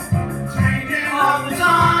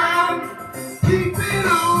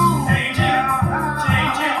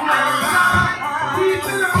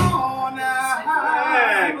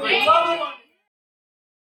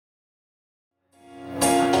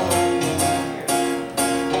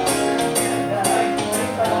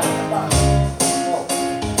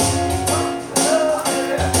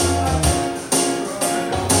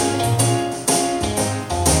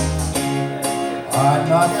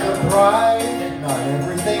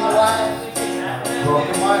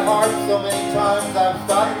Broken my heart so many times I've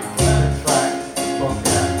stopped to keep track. Broken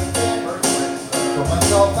throw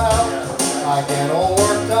myself out. I get all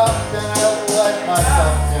worked up and I let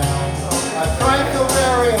myself down. I tried so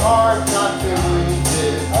very hard not to lose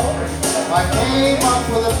it. I came up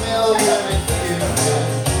with a million excuses.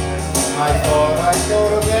 I thought I'd go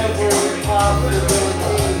to every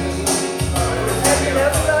possibility. And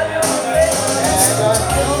I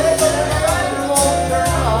know that it won't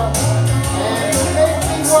turn up. And you make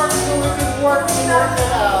me work so we can work to work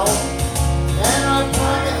it out. And I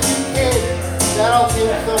promise you kids that I'll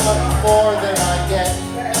give so much more than I get.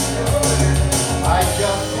 I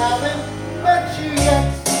just haven't met you yet.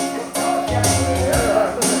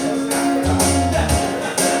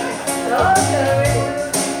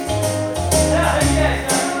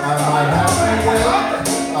 I might have to wait,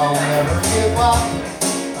 I'll never give up.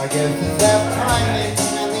 I guess it's half timing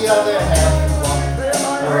and the other half luck.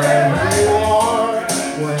 Wherever you are,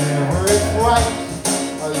 whenever it's right,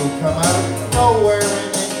 you'll come out of nowhere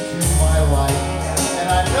and into my life. And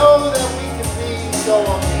I know that we can be so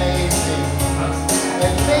amazing.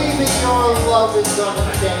 And maybe your love is gonna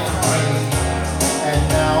change me. And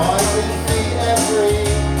now I can see every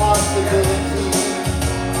possibility.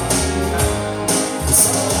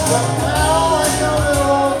 But now I know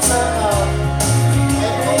it'll all turn out.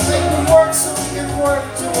 And we'll make it work so we can work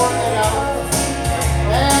to work it out.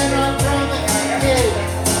 And I promise you kids,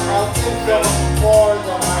 I'll give so much more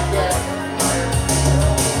than I get.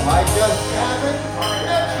 I just haven't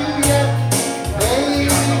met you yet.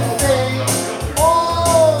 Baby, say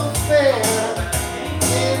all's fair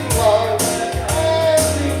in love and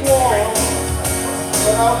war.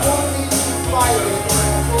 But I won't need to fight it.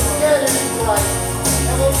 We'll get it right.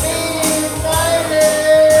 And we'll be united.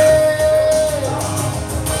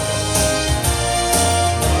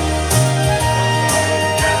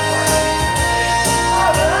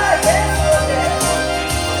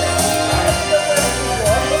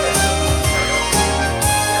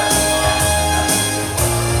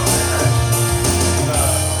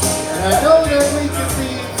 And I know that we can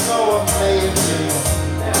be so amazing.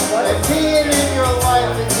 And being in your life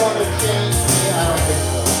is going to change me. I don't think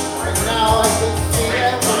so. And now I can see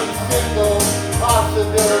every single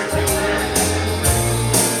possibility.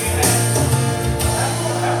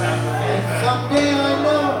 And someday I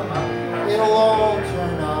know it'll all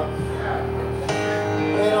turn up.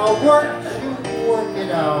 And I'll work to work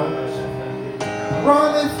it out.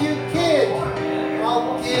 Promise you kids,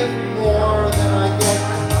 I'll give more than I get.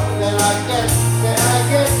 Then I get, then I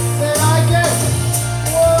get, then I get.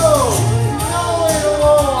 Whoa, you know it'll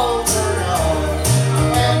all turn out.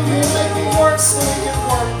 And you make me work so we can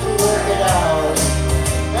work to work it out.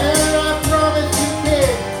 And I promise you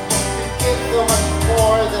kids, you get so much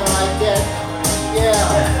more than I get. Yeah,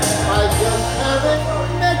 I just haven't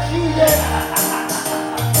met you yet.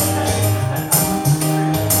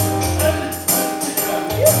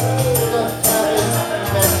 Just haven't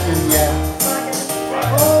met you yet.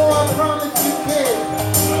 Oh, I promise you kids,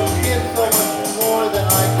 you'll give so much more than I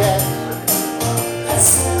get.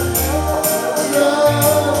 Love,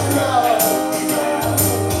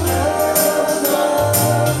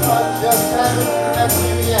 I just haven't met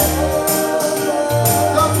you yet.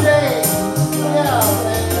 Someday, yeah,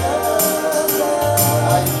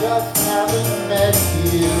 I just haven't met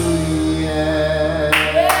you yet.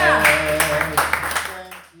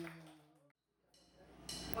 Thank you.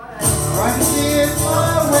 Try to see it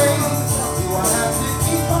my way. You won't have to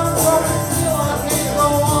keep on going till I can't go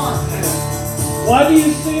on. Why do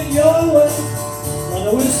you see it your way? On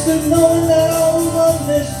the risk of knowing that all of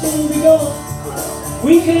this will be gone.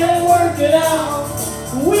 We can't work it out.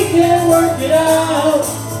 We can't work it out.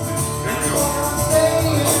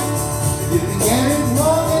 Saying, you can get it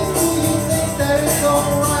wrong and do you think that it's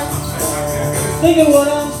alright? Think of what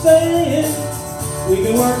I'm saying. We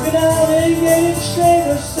can work it out and get it straight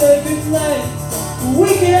or say goodnight. We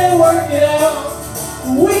can work it out.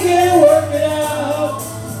 We can work it out.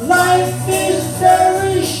 Life is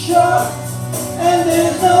very short and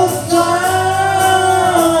there's no time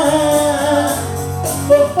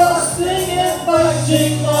for fussing and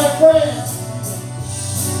fighting, my friend.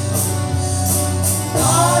 I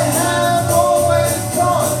have always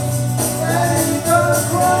thought that it's gonna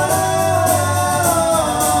cry.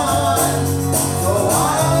 So I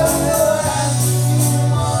will ask you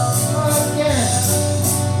once again.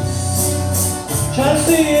 Try to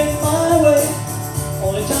see it my way.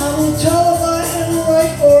 Only time will tell if I am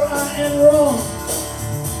right or I am wrong.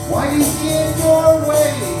 Why do you see it your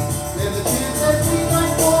way? There's a chance that we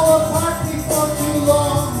might fall apart before too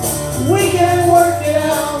long. We can work it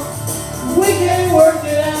out. We can work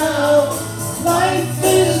it out. Life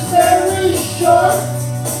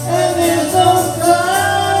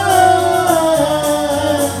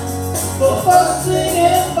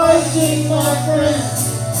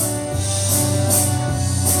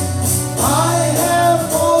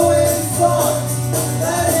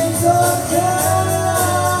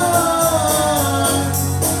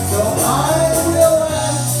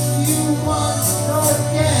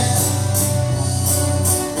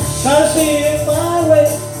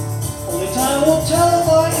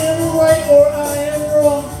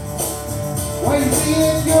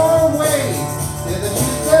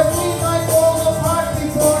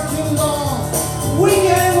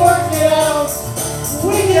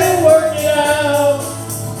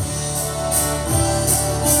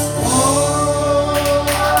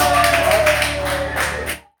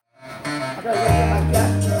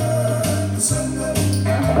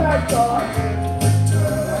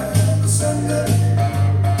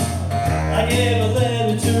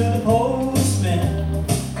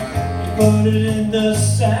put it in the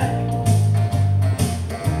sack.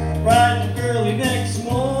 Bright and early next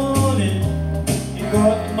morning, he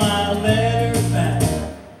brought my letter back.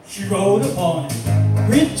 She wrote upon it,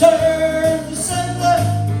 return to sender,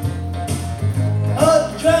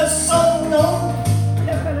 address unknown,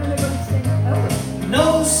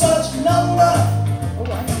 no such number,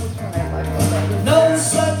 no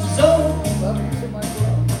such zone.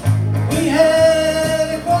 We had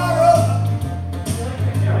a quarrel,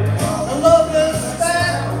 a loveless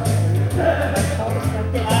spat.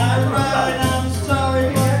 I write, I'm sorry,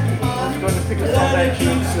 but my letter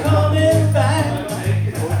keeps coming back.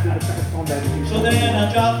 So then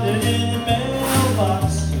I dropped it in the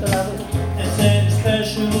mailbox and sent a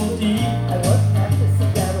special deed.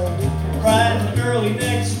 Bright and early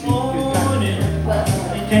next morning,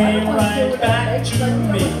 it came right back to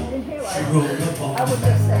me. She wrote upon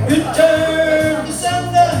return to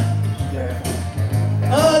sender,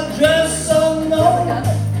 address unknown,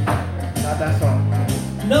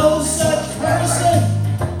 no such person,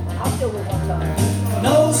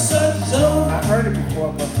 no such zone. I heard it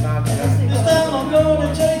before, but not This time I'm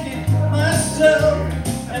gonna take it myself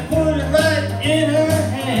and put it right in her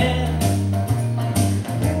hand.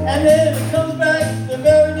 And then if it comes back the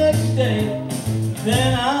very next day,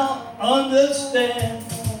 then I'll understand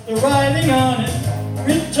the writing on it.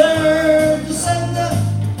 Return to sender,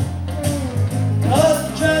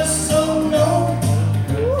 address unknown,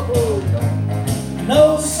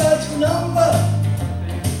 no such number,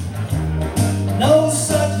 no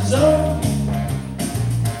such zone.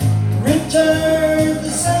 Return to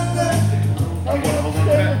sender, return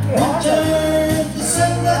to sender, return to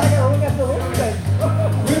sender,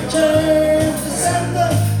 return to sender.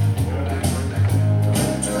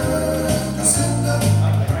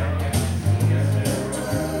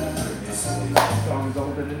 song is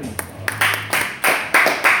older than me.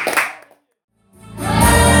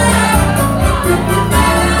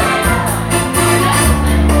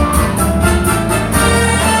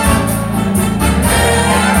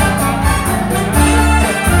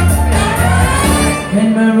 When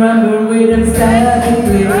my rubber rhythm started to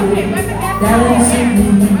play, dancing me,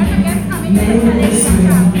 made me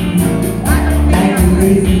swing like the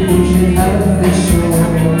lazy ocean of the shore.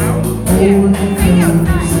 Hold me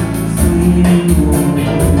close, sweet warm,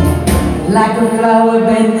 like a flower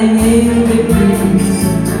bending in the breeze,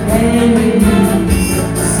 and the breeze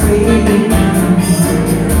sway with me.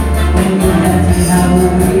 When you're dancing, I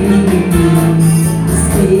will wait with you,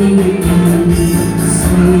 stay with me,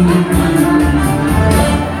 sway with me.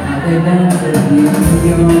 The dancer beauty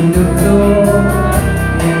on the floor,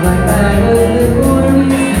 and like I was the born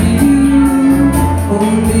with you.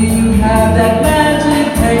 Only you have that magic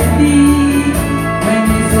technique. When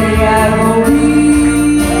you say I will be,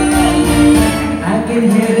 I can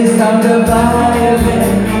hear the sound of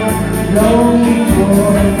violin long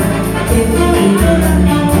before it began.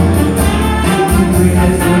 You bring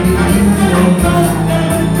us what you do so far.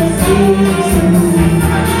 Stay true,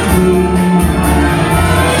 stay.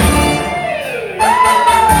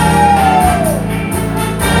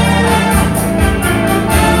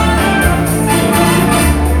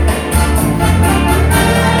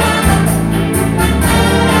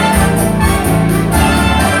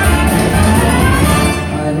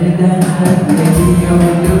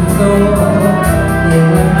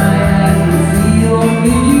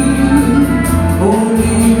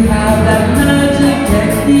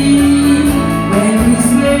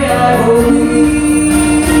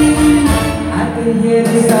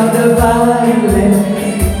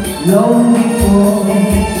 Long before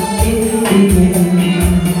it began,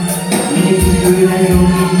 make you do it as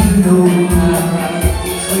only you know how.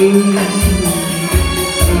 Sweet,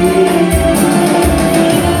 sweet,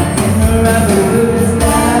 and the rubber will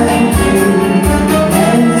start to play,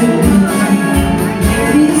 and to me,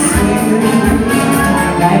 maybe swing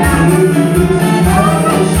like the beauty of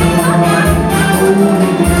the shore. Oh,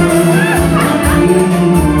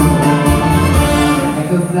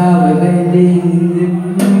 like a flower bending in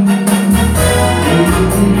the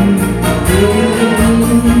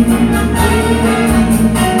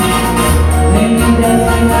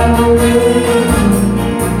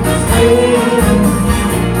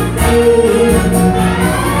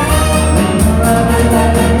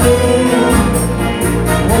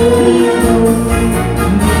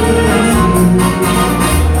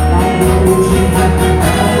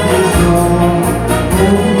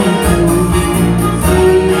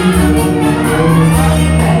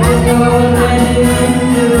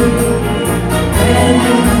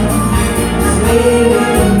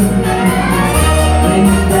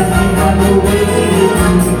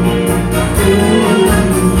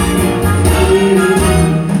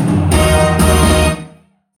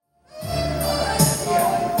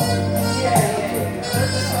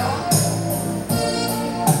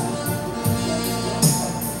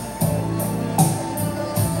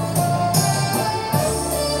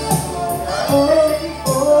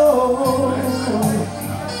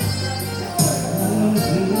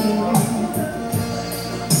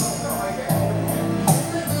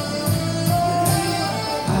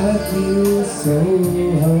I feel so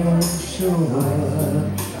unsure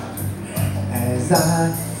as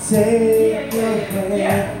I take your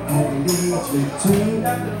hand and lead you to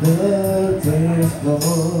the dance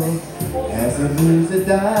floor. As I lose the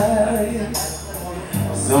dice,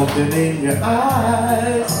 something in your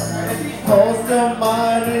eyes calls the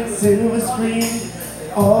mind into a scream.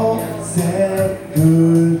 All said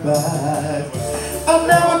goodbyes. I'm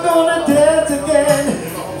never gonna dance again.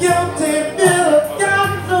 Guilty feel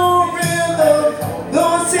got no rhythm.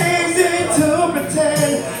 Though it's easy to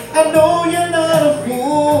pretend, I know you're not a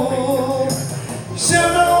fool.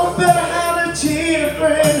 Should know better how to cheat a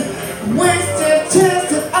friend. Wasted chance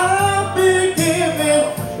that I've been given.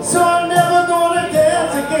 So I'm never gonna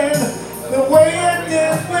dance again the way I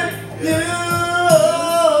did with you.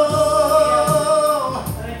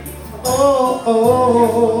 Oh,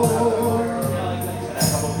 oh.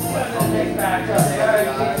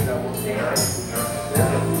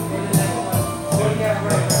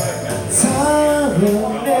 Time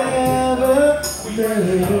will never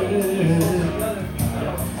mend.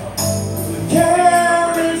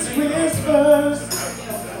 Careless whispers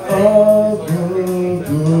of the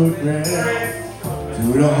good rain to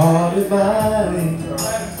the heart of mine.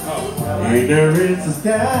 Ignorance is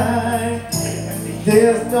sky.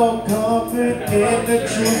 There's no comfort in the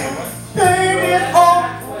truth. Pain is on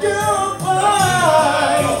your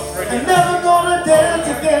mind. I'm never gonna dance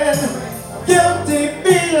again. Guilty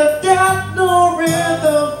feet have got no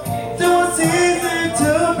rhythm. So it's easy to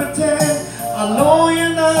pretend. I know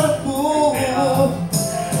you're not a fool.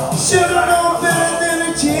 Should've known better than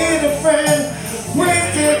to cheat a friend.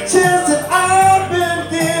 Wasted chance that I've been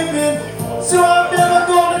given. So I'm never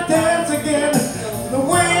gonna dance again the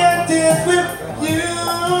way I did with you.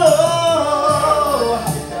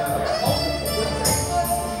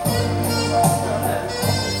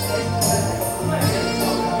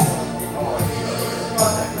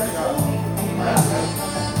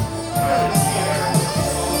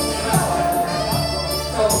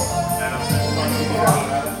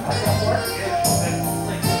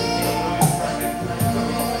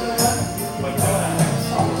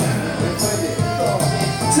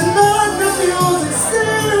 Tonight the music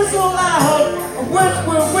seems so loud. I wish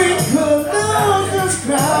where we could lose this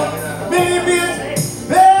crowd. Maybe it's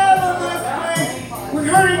better this way. We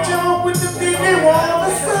heard each other with the beat we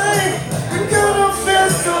wanna say. We could have been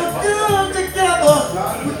so good together.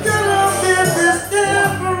 We could have been this day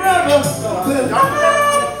forever. But I'm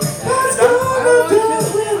gonna dance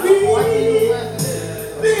with me.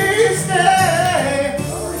 Please stay.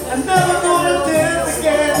 I'm never gonna dance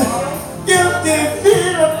again. Guilty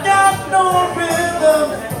feet have got no rhythm.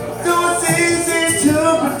 So it's easy to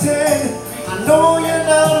pretend. I know you're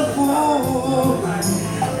not a fool.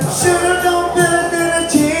 Should've known better than to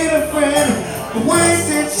cheat a friend.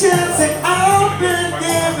 Wasted chance that I've been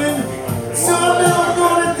given. So I'm never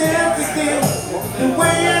gonna dance again the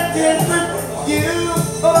way I did with you.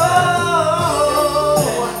 Oh,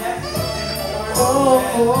 oh,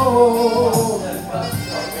 oh.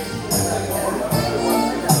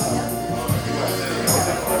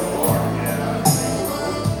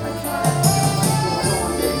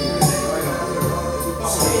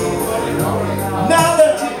 Now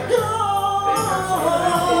that you're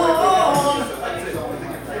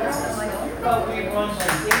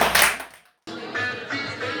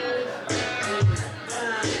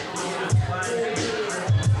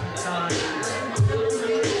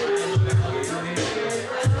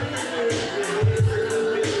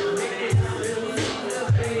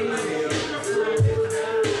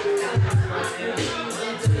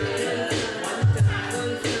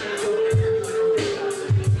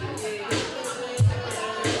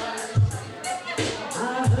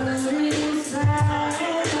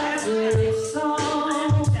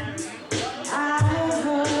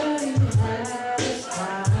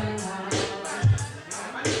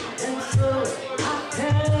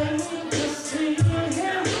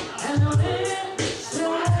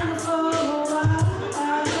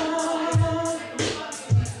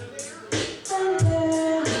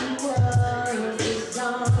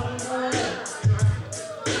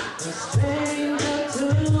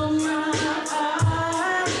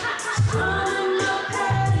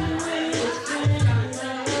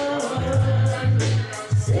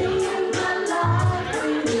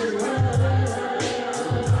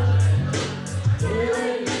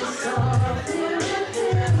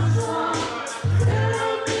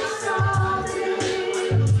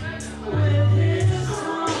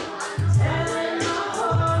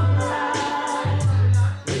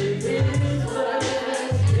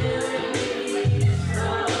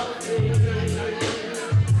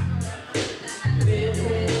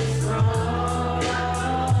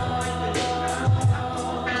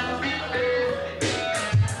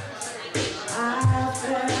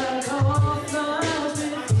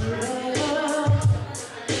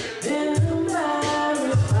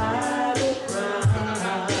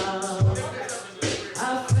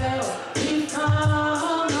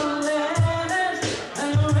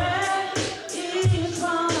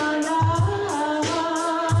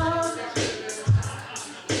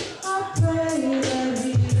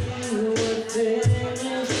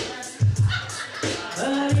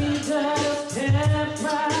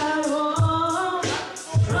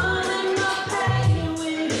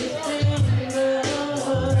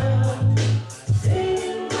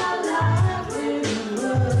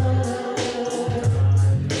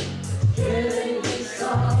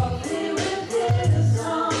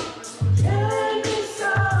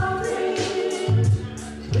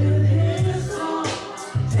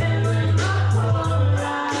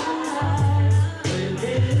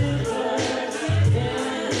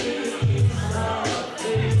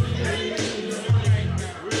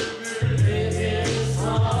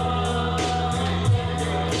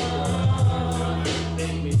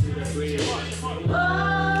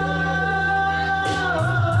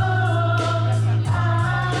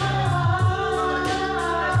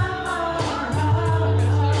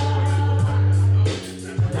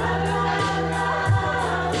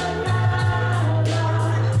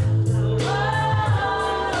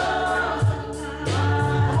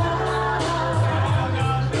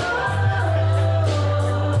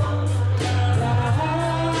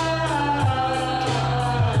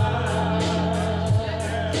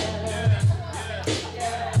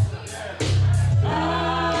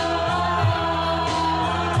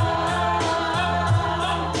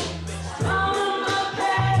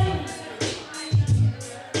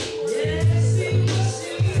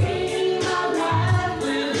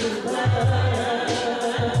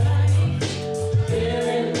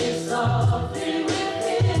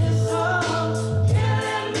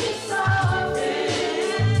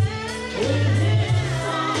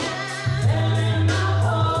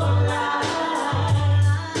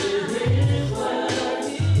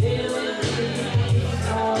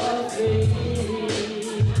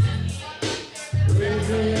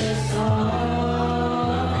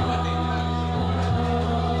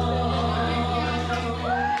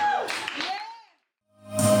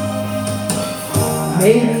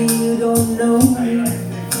Maybe you don't know me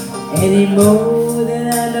any more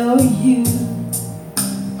than I know you,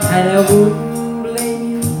 and I wouldn't blame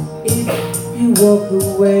you if you walk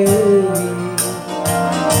away.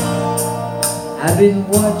 I've been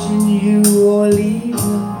watching you all evening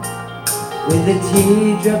with the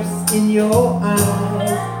teardrops in your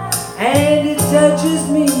eyes, and it touches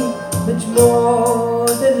me much more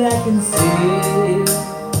than I can say.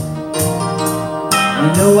 You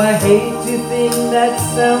know I hate to think that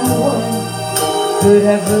someone could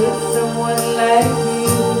have hurt someone like you,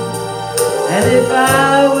 and if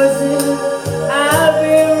I was in, I'd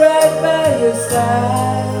be right by your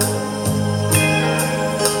side.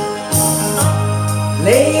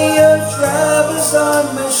 Lay your troubles on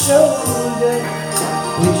my shoulder,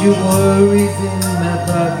 put your worries in my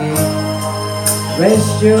pocket,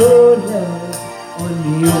 rest your love on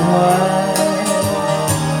me a while.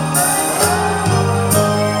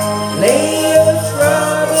 Lay your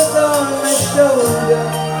troubles on my shoulder,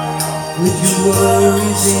 put your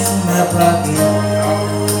worries in my pocket,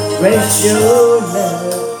 rest your love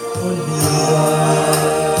on me a while.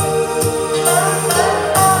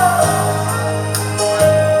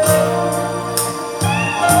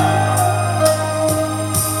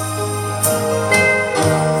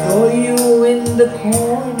 The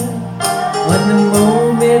corner when the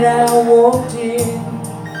moment I walked in,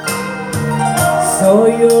 saw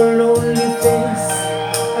your lonely face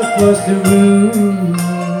across the room.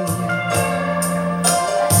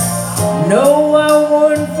 No, I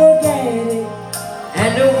won't forget it,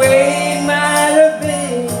 and the way it might have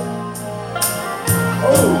been.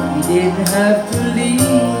 Oh, you didn't have to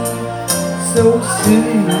leave so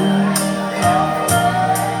soon.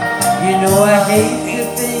 You know I hate to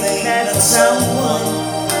think that someone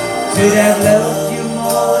could have loved you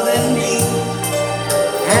more than me,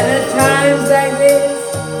 and at times like this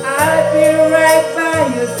I'd be right by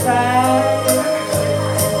your side.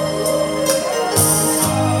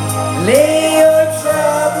 Lay your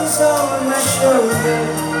troubles on my shoulder,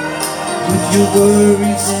 put your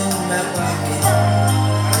worries in my pocket,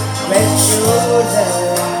 rest your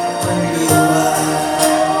love on me a while.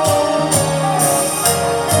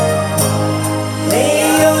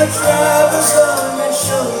 Troubles on my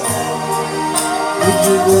shoulder, put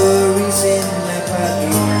your worries in my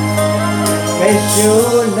pocket, rest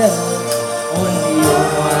your love on me a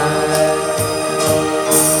while.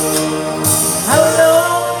 How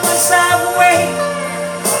long must I wait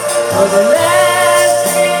for the last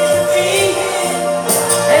chance to be here,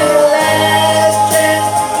 and the last chance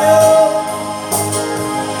to know?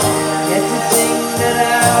 Yet to think that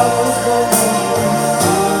I was going.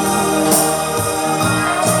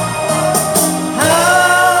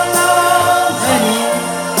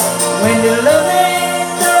 When the loving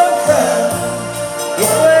don't come,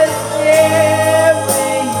 it was there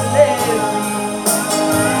when you left me.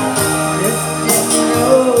 Just didn't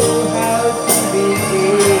know how to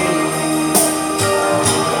behave.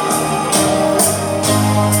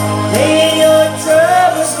 Lay your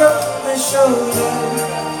troubles on my shoulder,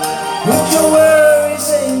 put your worries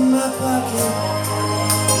in my pocket,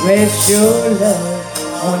 rest your love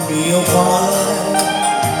on me a while.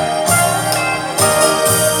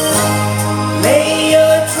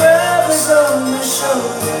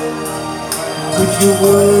 Put your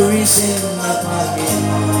worries in my pocket,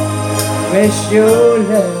 rest your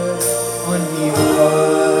love on me a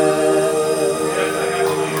while.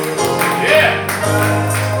 Yeah.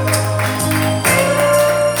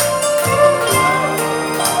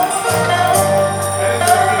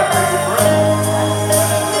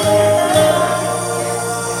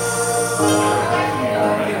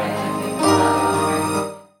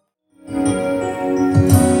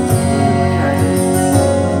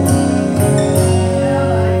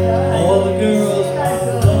 All the girls I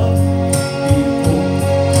love.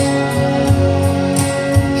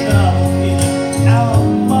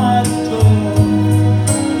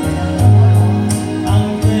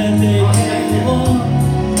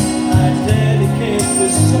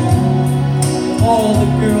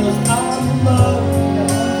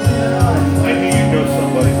 I knew you know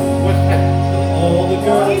somebody. What's that? All the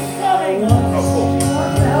girls I want. Oh, cool.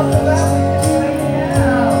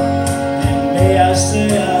 And may I say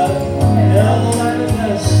I've never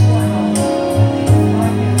less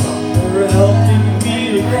for helping me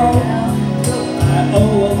to grow. I owe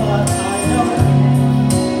a lot, I know.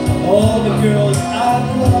 All the girls I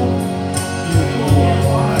love.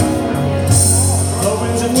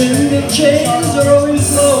 When the chains are always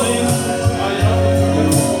flowing,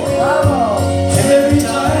 and every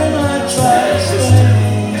time I try to stay,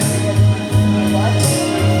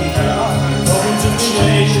 the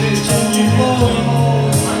chains continue flowing.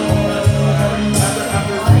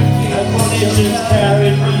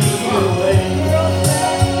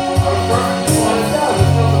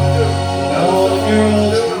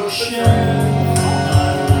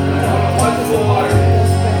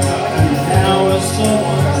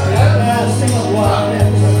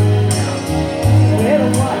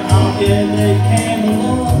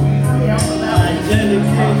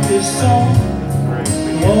 this song.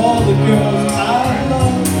 All the girls I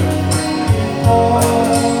love. All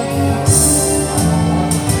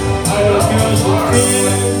the girls who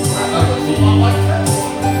care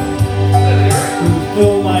who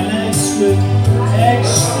fill my nights with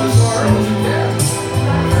ecstasy.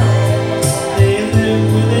 They live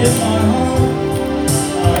within my heart.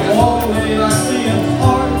 I'll always be a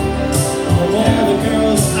part of all the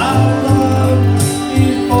girls I loved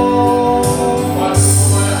before.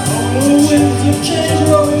 The winds of change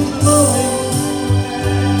are always blowing,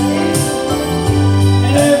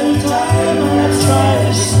 and every time I try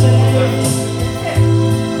to stay,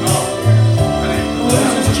 the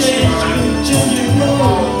winds of change continue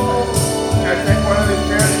blowing,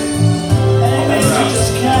 and they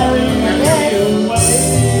just carry me away.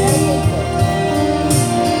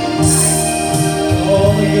 All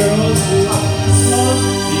the girls who loved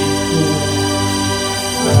before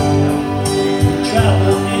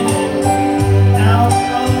travel in and out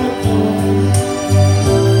of the cold.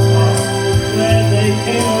 Glad they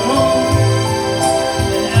came along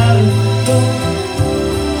and out of the door.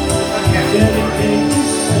 Dedicate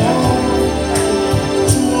this song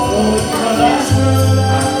to all the girls I've heard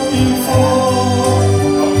of before.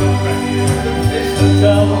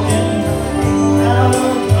 Travel in and out of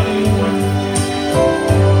the cold.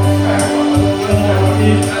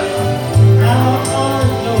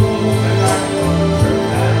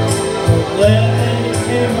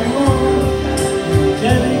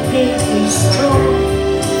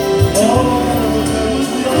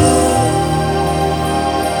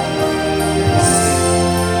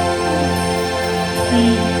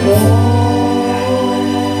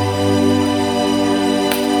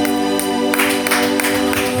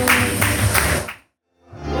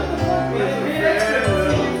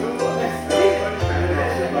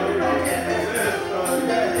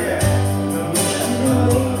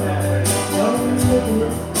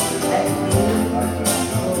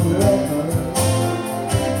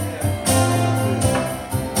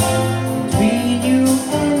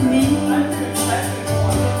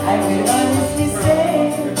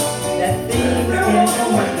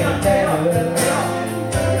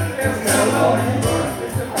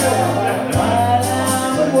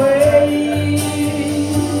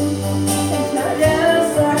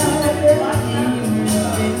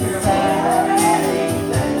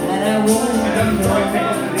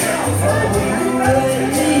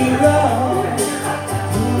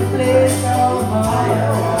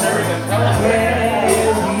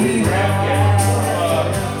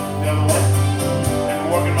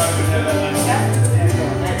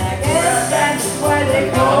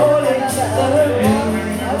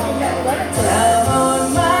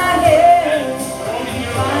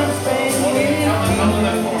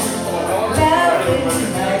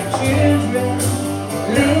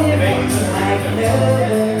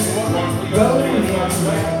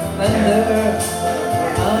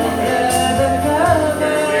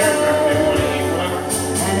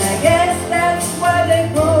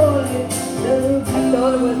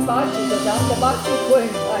 I'm the boxing queen.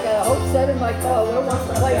 I got a whole set in my car. Whoever wants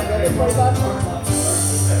to play, I'm ready to play boxing.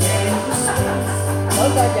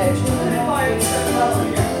 How's that game?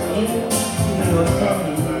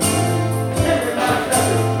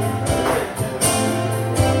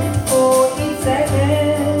 Oh, it's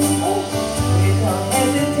seconds without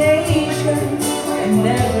hesitation and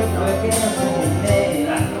never forget her name.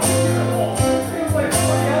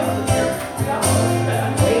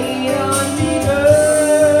 Wait on me,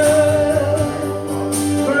 girl,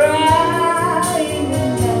 crying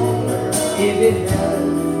aloud. If it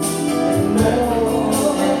hurts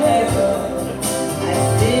more than ever, I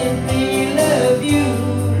simply love you.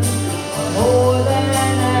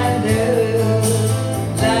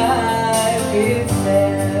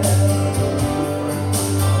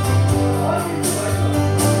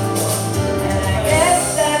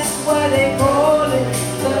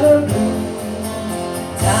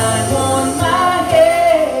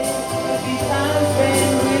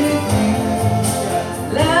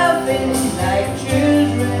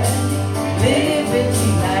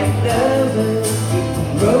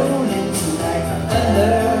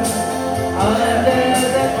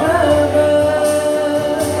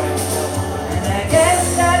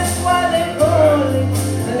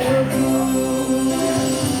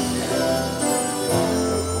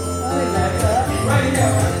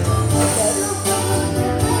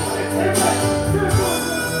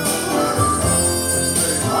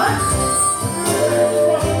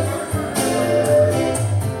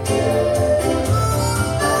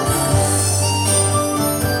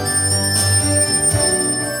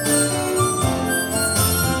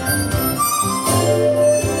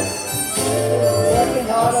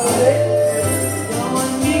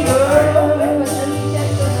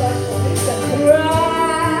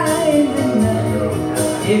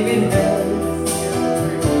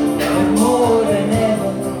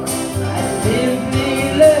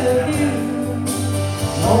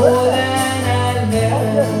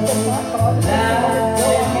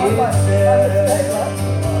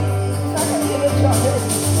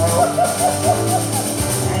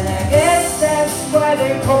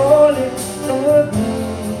 they call it the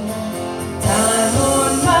blues. Time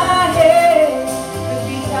on my head,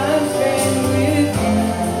 50 times spent with you,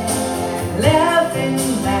 laughing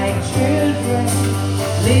like children,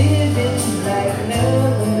 living like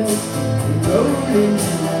lovers, rolling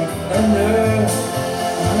like thunder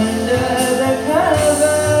under the covers.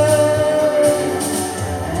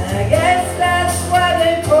 I guess that's why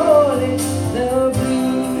they call it the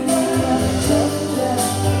blues.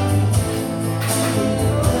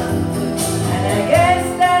 And I guess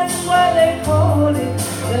that's why they call it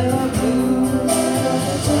the blues.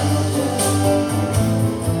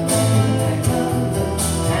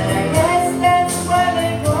 And I guess that's why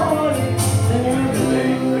they call it the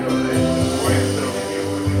blues.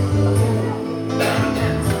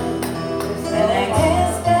 And I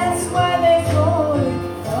guess that's why they call it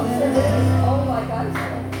Oh my God.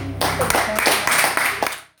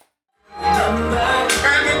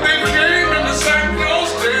 And if they came in the same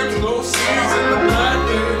clothes, there's no season to black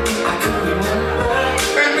it.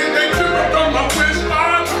 And if they took it from my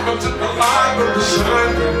wristline, but took the light of the sun.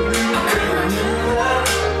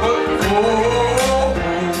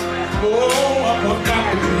 But I forgot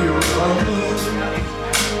to be your love.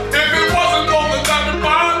 If it wasn't for the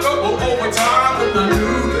 95 double overtime with the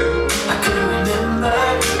new day.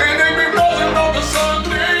 And if it wasn't for the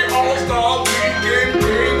Sunday All-Star Weekend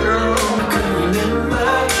game, girl.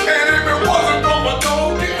 And if it wasn't for my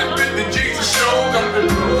dog, get the 50 Jesus show, got to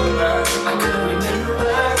know that.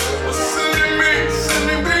 But sending me,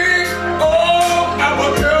 oh, I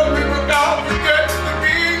will tell people God forget to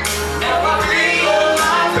be. If I need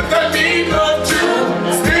love, if I need love too,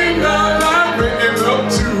 still not I'm bringing up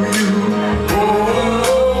to you.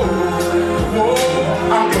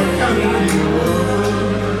 I forgot to be love.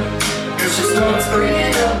 If she starts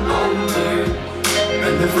bringing up on me,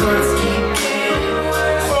 and the first keep getting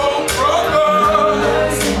worse. Oh, brother.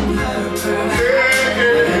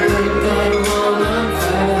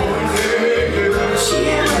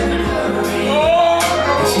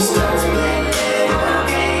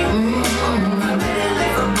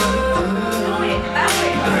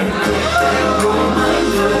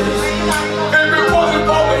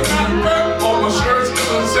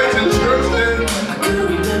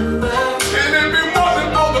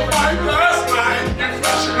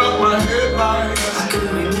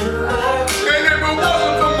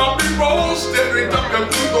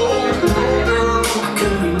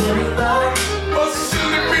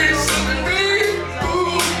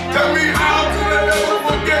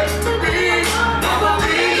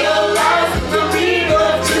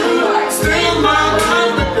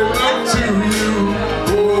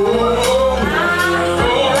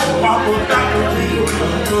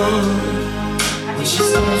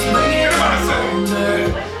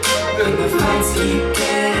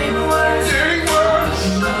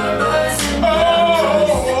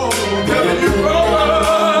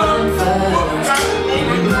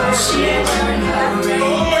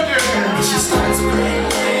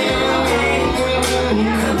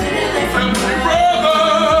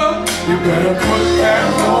 Better put that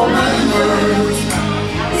Roman words.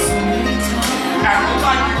 Acting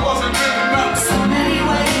like you wasn't good enough.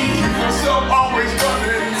 So always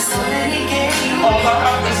running. All I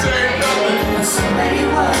have to say is nothing.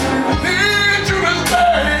 Need you to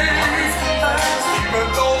stay. Even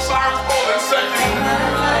though I'm falling second,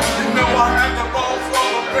 you know I had the ball for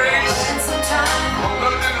the base. I'm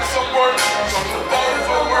learning some work, from the ball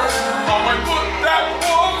for work. I might put that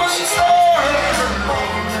woman first.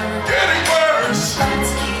 Getting worse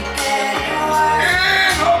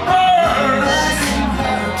in her purse.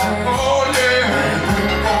 Oh yeah,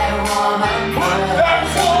 put that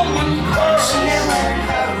woman first.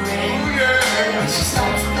 Oh yeah,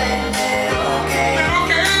 little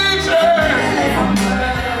kids,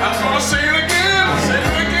 yeah. I'm gonna say it again,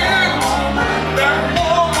 That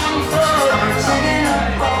woman first.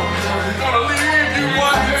 She's gonna leave you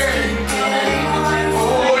one day.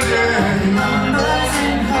 Oh yeah.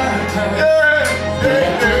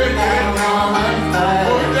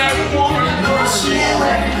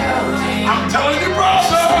 I'm telling you,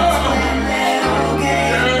 brother.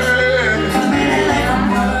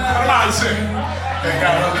 Come on, sing. They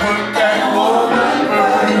gotta put that woman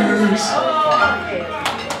first.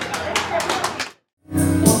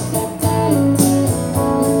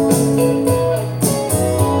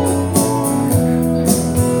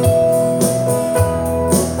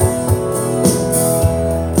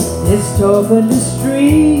 This talk on the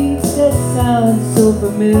streets that sounds so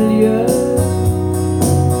familiar.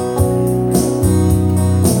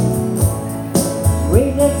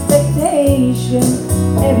 Great expectation,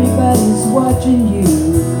 everybody's watching you.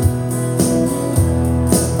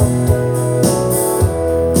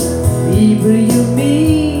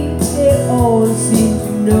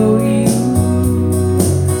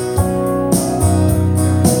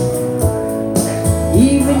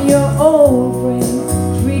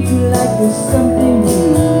 something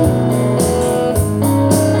new.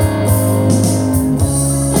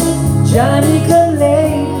 Johnny come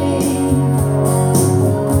lately,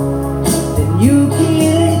 the new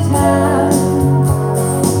kid in town.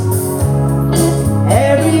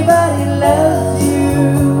 Everybody loves you,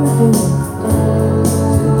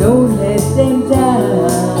 so don't let them down.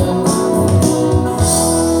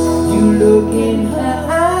 You look in her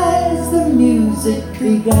eyes, the music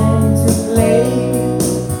began to play.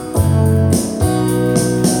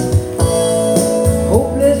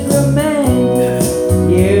 Hopeless romantic,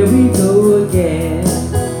 here we go again.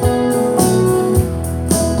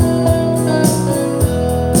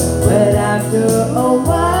 But after a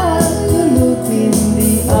while, you look in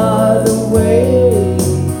the other way.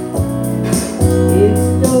 It's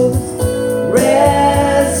those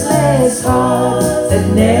restless hearts that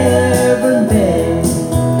never met.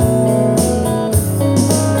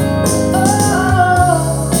 Oh,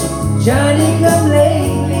 Johnny come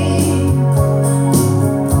lately,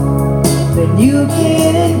 the new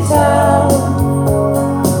kid in town.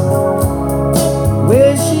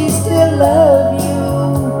 Will she still love you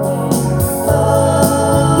when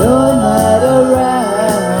you're not around?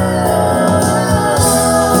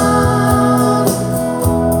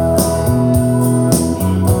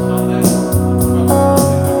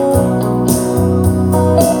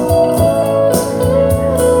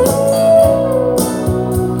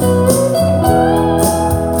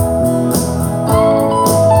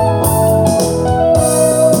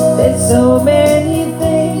 There's so many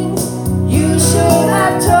things you should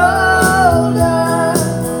have told her,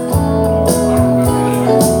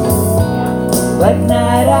 but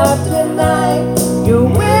night after night you're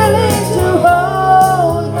willing to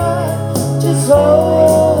hold her, just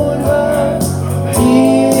hold her,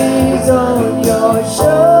 tears on your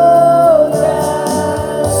shoulders.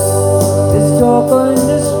 There's talk on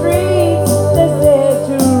the street that's there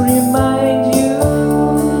to remind you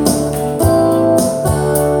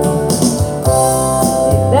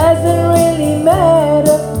it doesn't really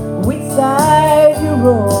matter which side you're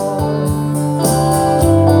on.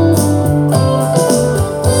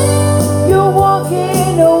 You're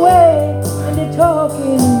walking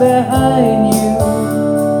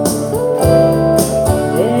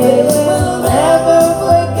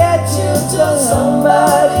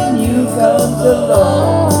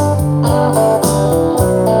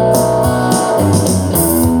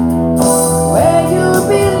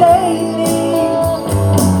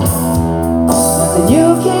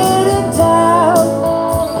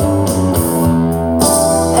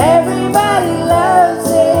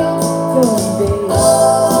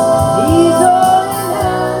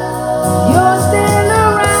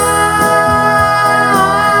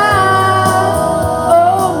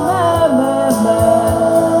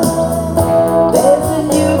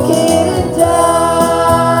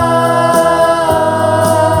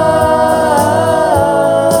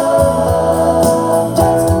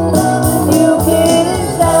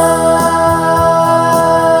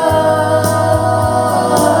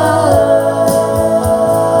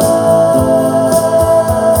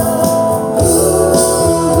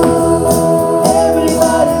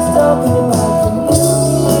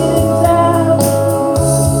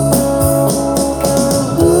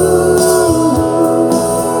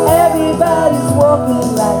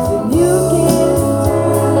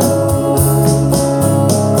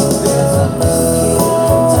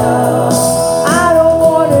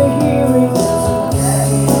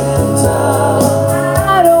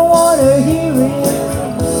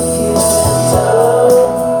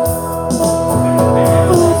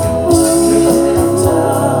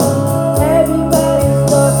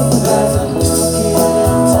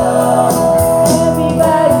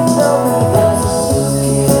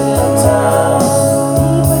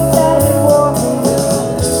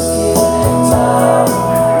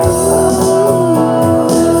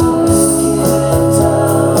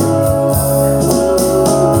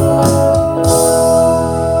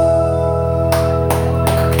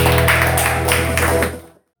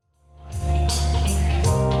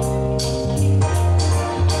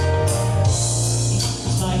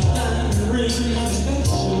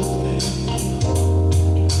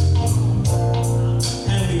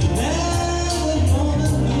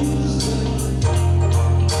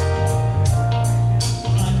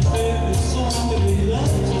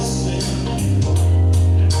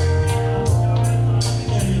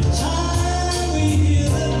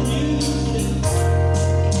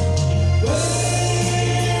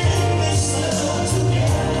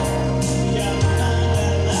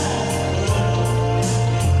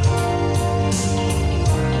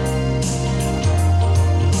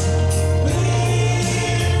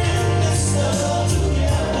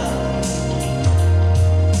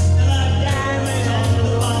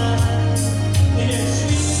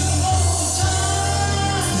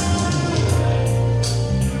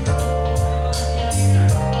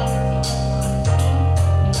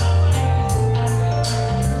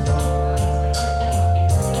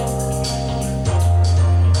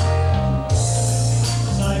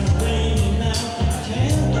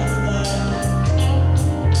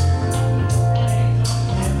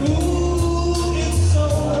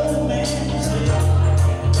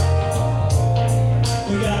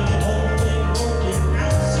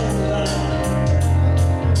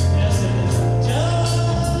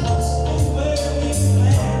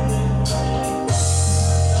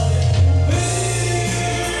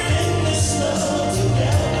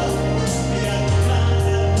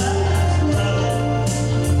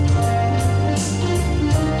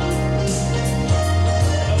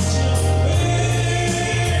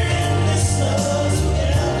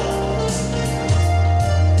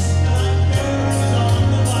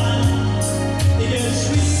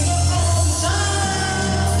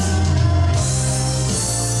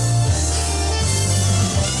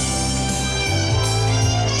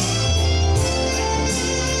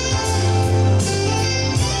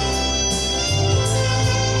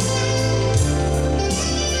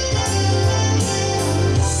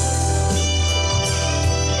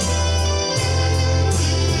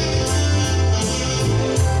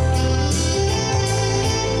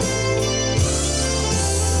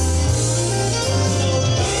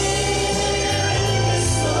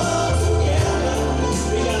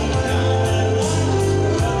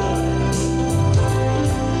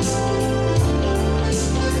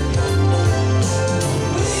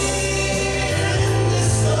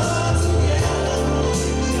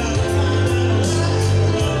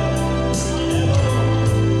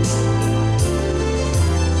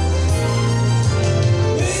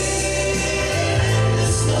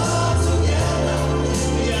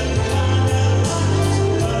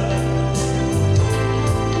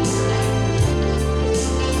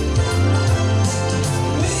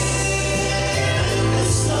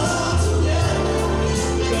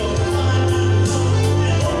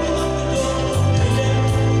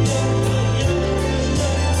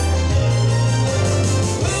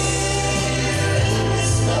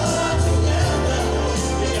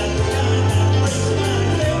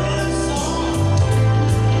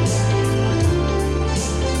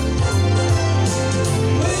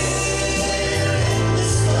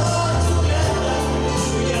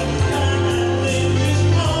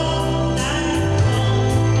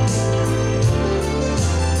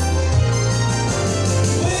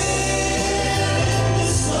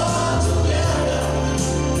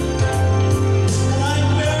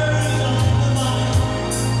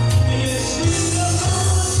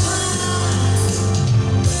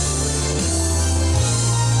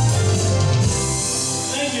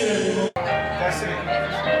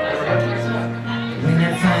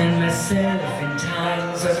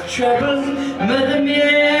trouble, Mother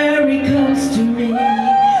Mary comes to me,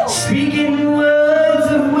 speaking words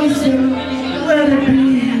of wisdom, let it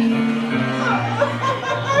be.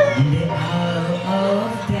 In the hour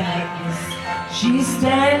of darkness, she's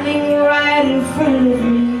standing right in front of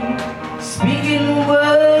me, speaking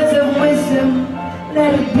words of wisdom,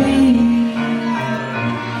 let it be.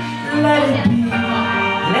 Let it be,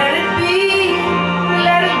 let it be,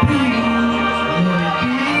 let it be, let it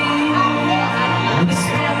be.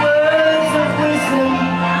 Whisper words of wisdom,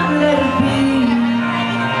 let it be.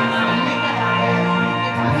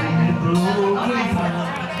 The broken hearted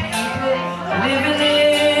people living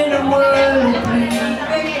in a world of pain,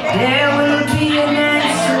 there will be an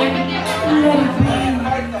answer, let it be.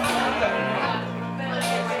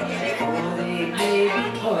 Oh, they may be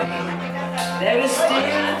pointing, there is still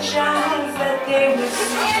a chance that they will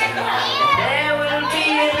see. There will be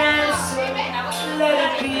an answer, let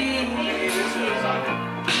it be.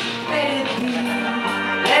 Let it be,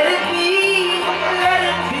 let it be, let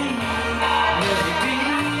it be, let it be.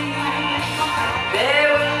 There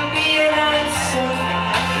will be an answer,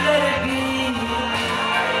 let it be.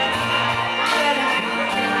 Let it be,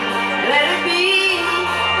 let it be,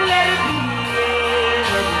 let it be,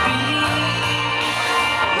 let it be.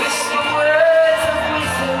 Whisper words of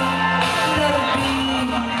wisdom, let it be.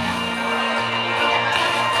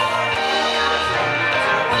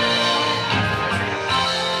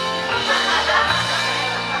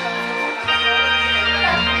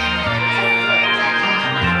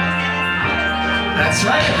 That's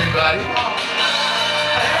right, everybody.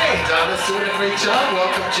 Hey, Donna's doing a great job.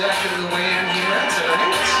 Welcome Jack and Luann here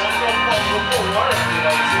tonight.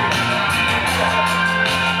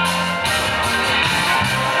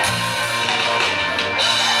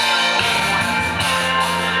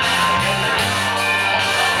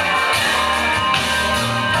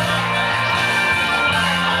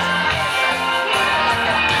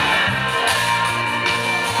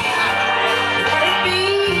 Let it be,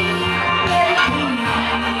 let it be,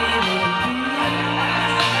 let it be.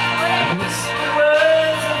 Whisper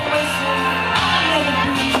words of wisdom, let it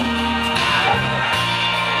be.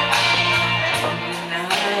 When the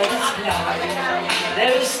night is cloudy,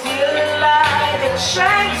 there is still a light that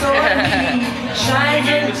shines on me, shines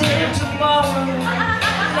until tomorrow,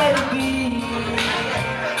 let it be.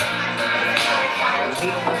 To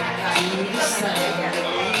the sound of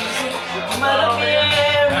music, Mother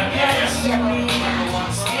Mary comes to me,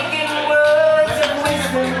 speaking words of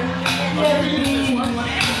wisdom, let it be.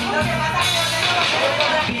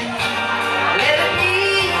 Let it be,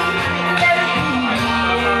 let it be,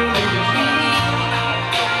 let it be.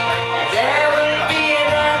 There will be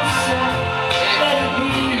an answer, let it be.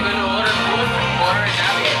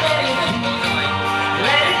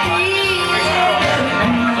 Let it be, let it be,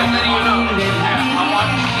 let it be,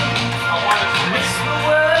 let it be.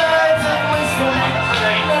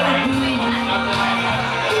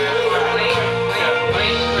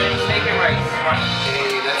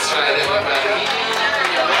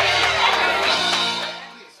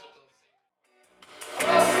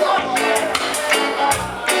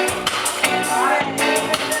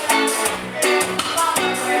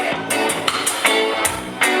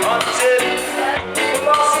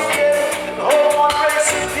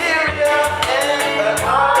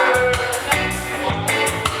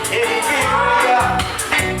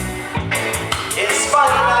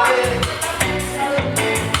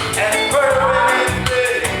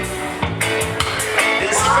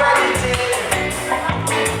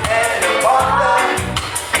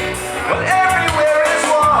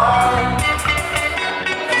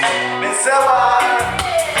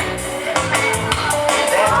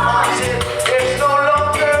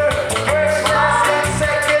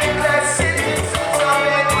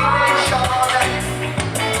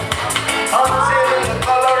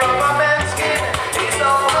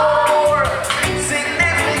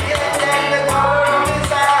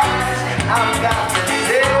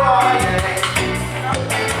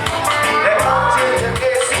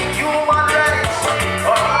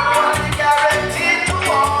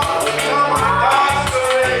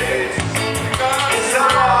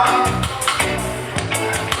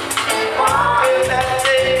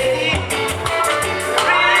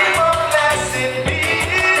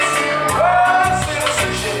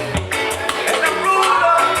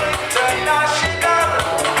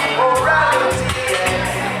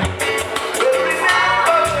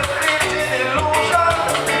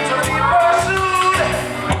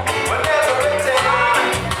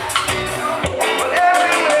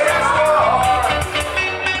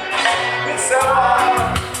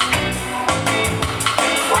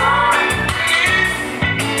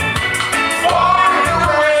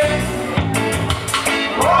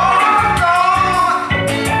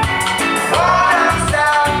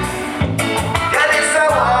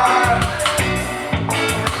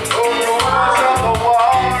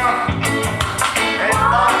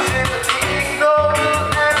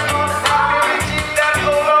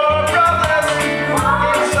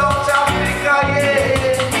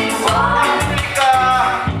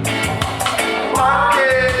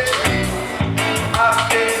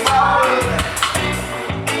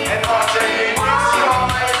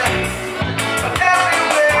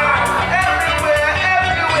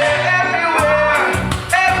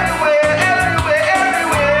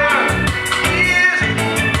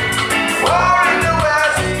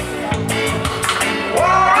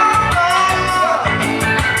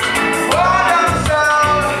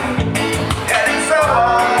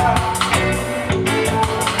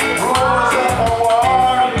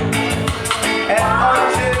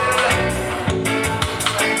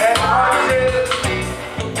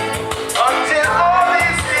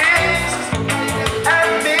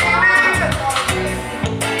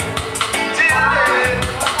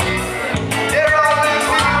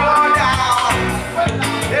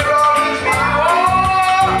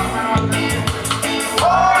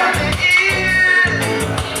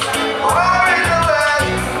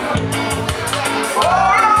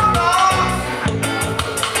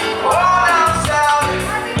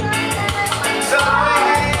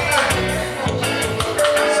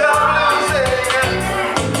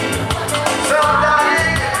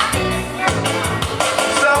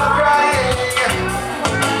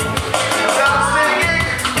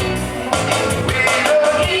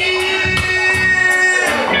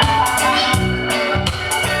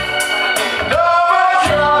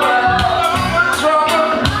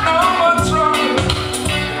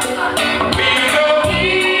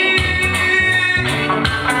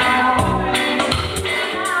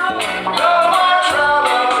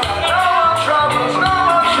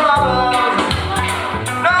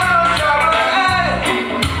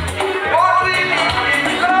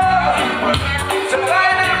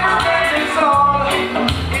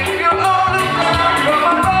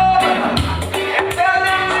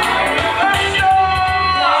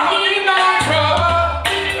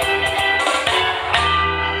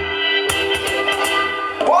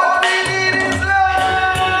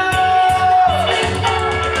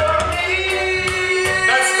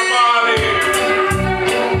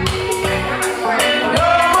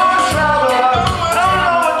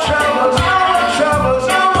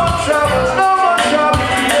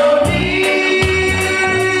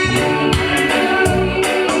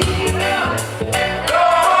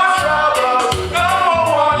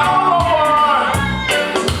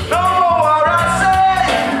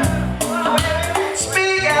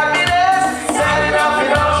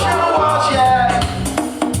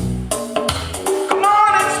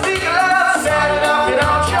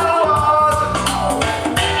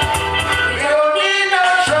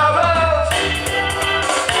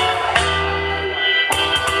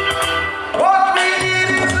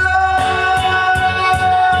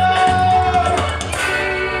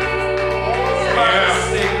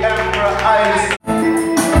 eyes.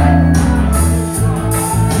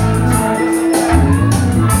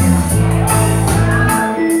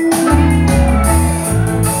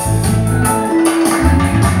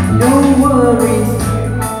 Don't worry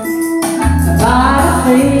about a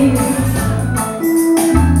thing,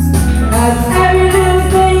 'cause every little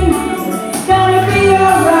thing's gonna be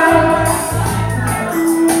alright.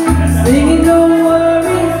 Singing, don't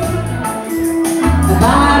worry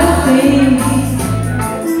about a thing,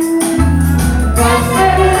 'cause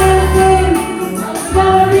every little thing's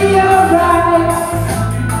gonna be alright.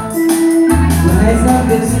 Rise up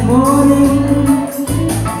this morning,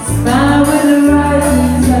 smile with the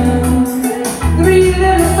rising sun. Three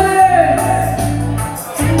little birds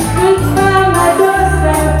flew by my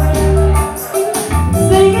doorstep,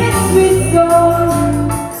 singing sweet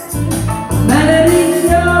songs, melodies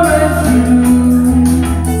pure and true.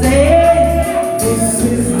 Saying, this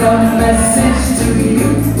is the message to you.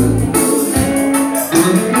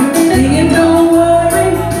 Singing, don't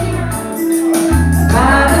worry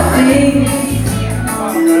about a thing,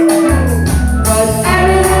 'cause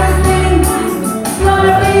everything's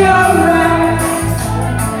gonna be alright.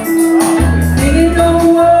 Singing, don't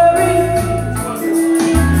worry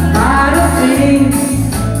about a thing,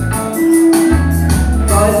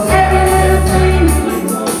 'cause everything's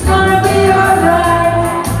gonna be alright.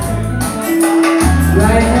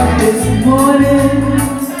 Rise up this morning,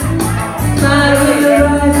 smile with the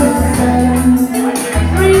rising sun.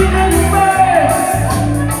 Three little birds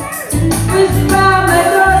which by my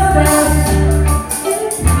doorstep,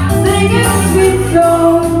 singing sweet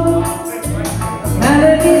songs,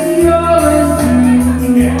 melodies pure and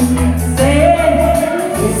true. Saying,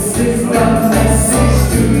 this is the message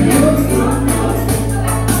to you.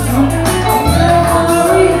 Don't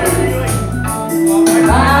worry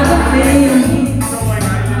about a thing,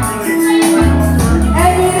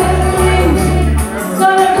 everything's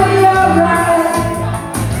gonna be alright.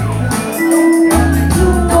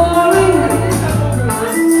 Don't worry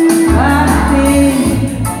about a thing,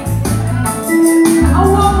 I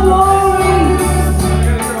won't worry,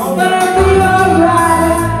 gonna be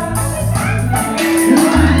alright.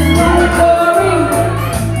 Don't worry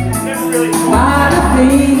about a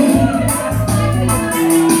thing,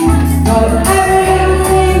 'cause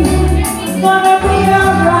everything's gonna be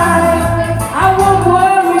alright. I won't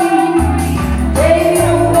worry, baby,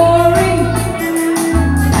 don't worry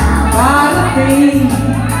about a thing,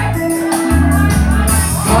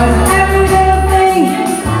 'cause every little thing's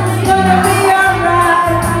gonna be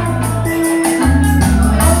alright.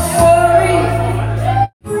 Don't worry.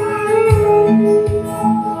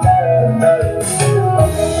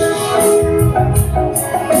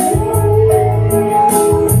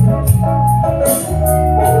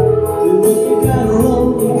 You're looking kinda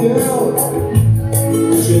lonely, girl.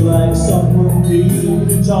 Would you like someone new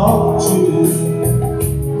to talk to?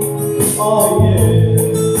 Oh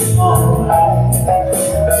yeah, alright.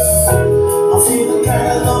 I feel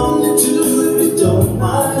kinda lonely too, if you don't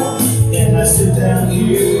mind. Can I sit down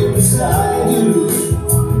here beside you?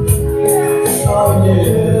 Oh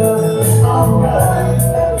yeah, alright.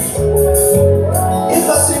 If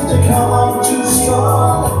I seem to come on too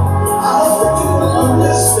strong, I hope that you will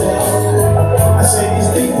understand. I say these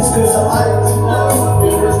things 'cause I like to know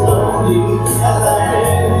you're as lonely as I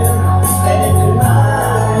am. And if you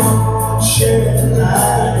mind, share the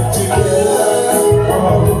night together.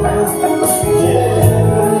 Oh, yeah.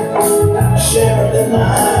 Share the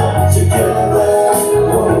night together.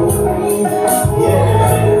 Oh, yeah.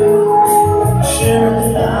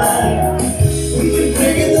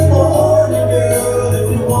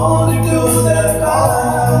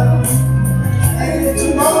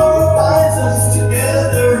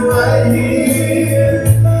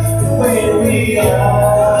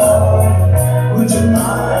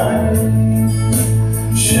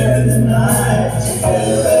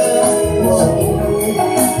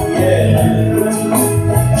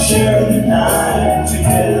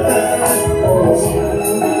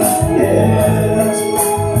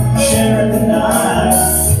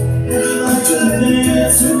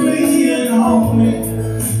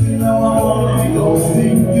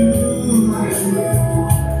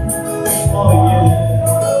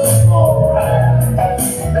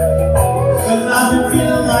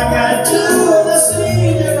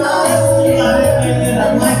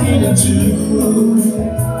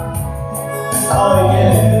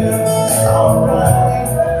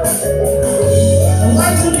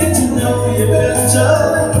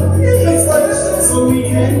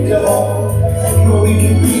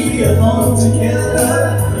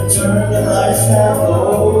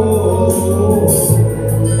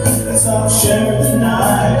 stop sharing the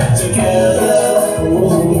night together.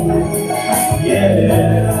 Oh,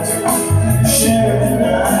 yeah.